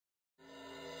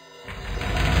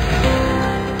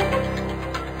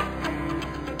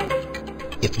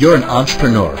If you're an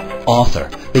entrepreneur, author,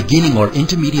 beginning or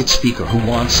intermediate speaker who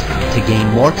wants to gain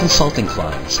more consulting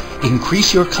clients,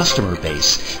 increase your customer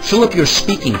base, fill up your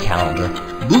speaking calendar,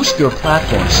 boost your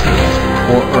platform skills,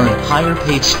 or earn higher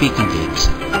paid speaking gigs,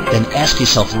 then ask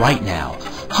yourself right now,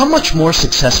 how much more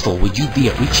successful would you be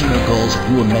at reaching your goals if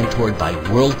you were mentored by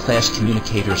world-class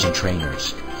communicators and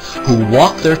trainers who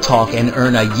walk their talk and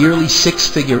earn a yearly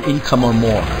six-figure income or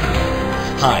more?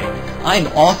 Hi, I'm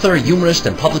author, humorist,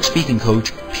 and public speaking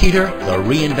coach Peter the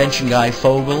Reinvention Guy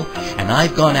Fogel, and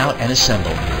I've gone out and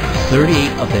assembled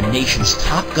 38 of the nation's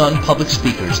top gun public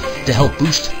speakers to help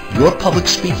boost your public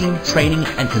speaking, training,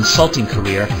 and consulting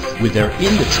career with their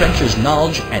in-the-trenches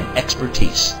knowledge and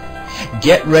expertise.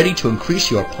 Get ready to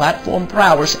increase your platform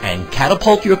prowess and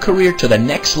catapult your career to the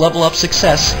next level of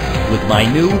success with my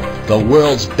new The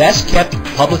World's Best Kept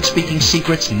Public Speaking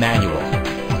Secrets Manual.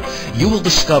 You will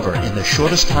discover in the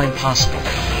shortest time possible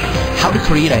how to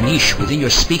create a niche within your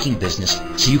speaking business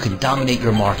so you can dominate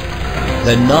your market,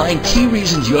 the 9 key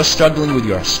reasons you're struggling with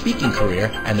your speaking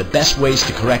career and the best ways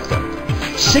to correct them,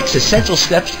 6 essential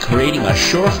steps to creating a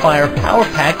surefire power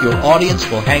pack your audience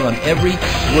will hang on every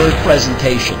word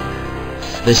presentation,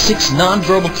 the 6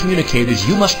 nonverbal communicators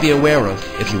you must be aware of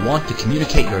if you want to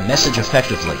communicate your message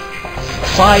effectively,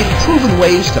 5 proven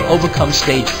ways to overcome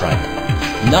stage fright,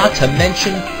 not to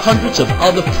mention hundreds of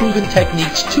other proven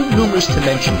techniques too numerous to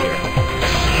mention here.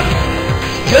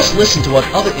 Just listen to what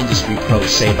other industry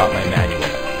pros say about my manual.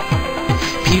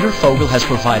 Peter Fogel has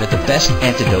provided the best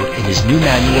antidote in his new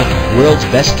manual, World's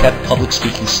Best Kept Public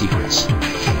Speaking Secrets.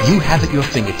 You have at your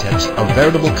fingertips a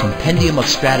veritable compendium of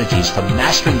strategies for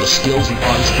mastering the skills and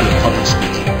artistry of public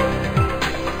speaking.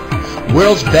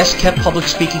 World's Best Kept Public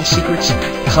Speaking Secrets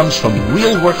comes from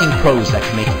real working pros that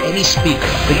can make any speaker,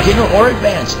 beginner or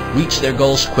advanced, reach their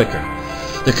goals quicker.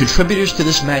 The contributors to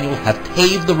this manual have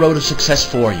paved the road of success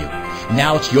for you.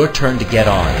 Now it's your turn to get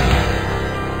on.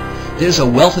 There's a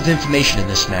wealth of information in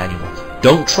this manual.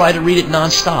 Don't try to read it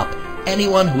non-stop.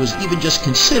 Anyone who is even just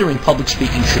considering public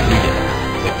speaking should read it.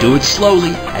 But do it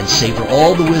slowly and savor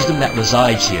all the wisdom that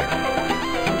resides here.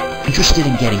 Interested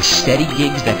in getting steady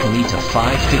gigs that can lead to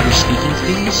 5-figure speaking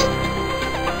fees?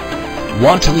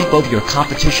 Want to leap over your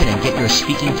competition and get your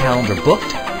speaking calendar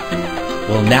booked?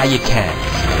 Well, now you can.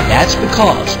 That's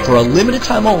because, for a limited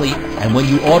time only, and when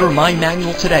you order my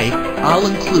manual today, I'll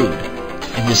include,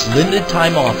 in this limited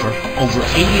time offer, over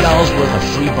 $80 worth of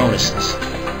free bonuses.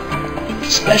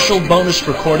 Special bonus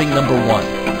recording number 1.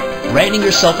 Branding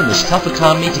yourself in this tough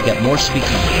economy to get more speaking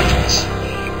engagements.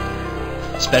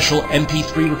 Special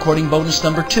MP3 recording bonus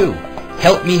number 2.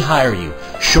 Help me hire you.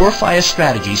 Surefire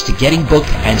strategies to getting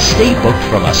booked and stay booked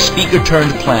from a speaker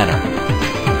turned planner.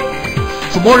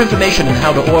 For more information on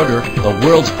how to order the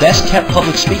World's Best Kept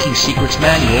Public Speaking Secrets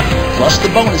Manual, plus the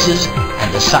bonuses,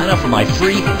 and to sign up for my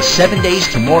free 7 Days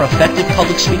to More Effective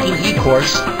Public Speaking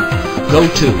e-course, go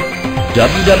to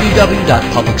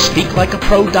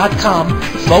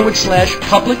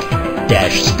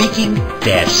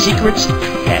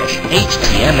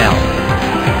www.publicspeaklikeapro.com/public-speaking-secrets-html.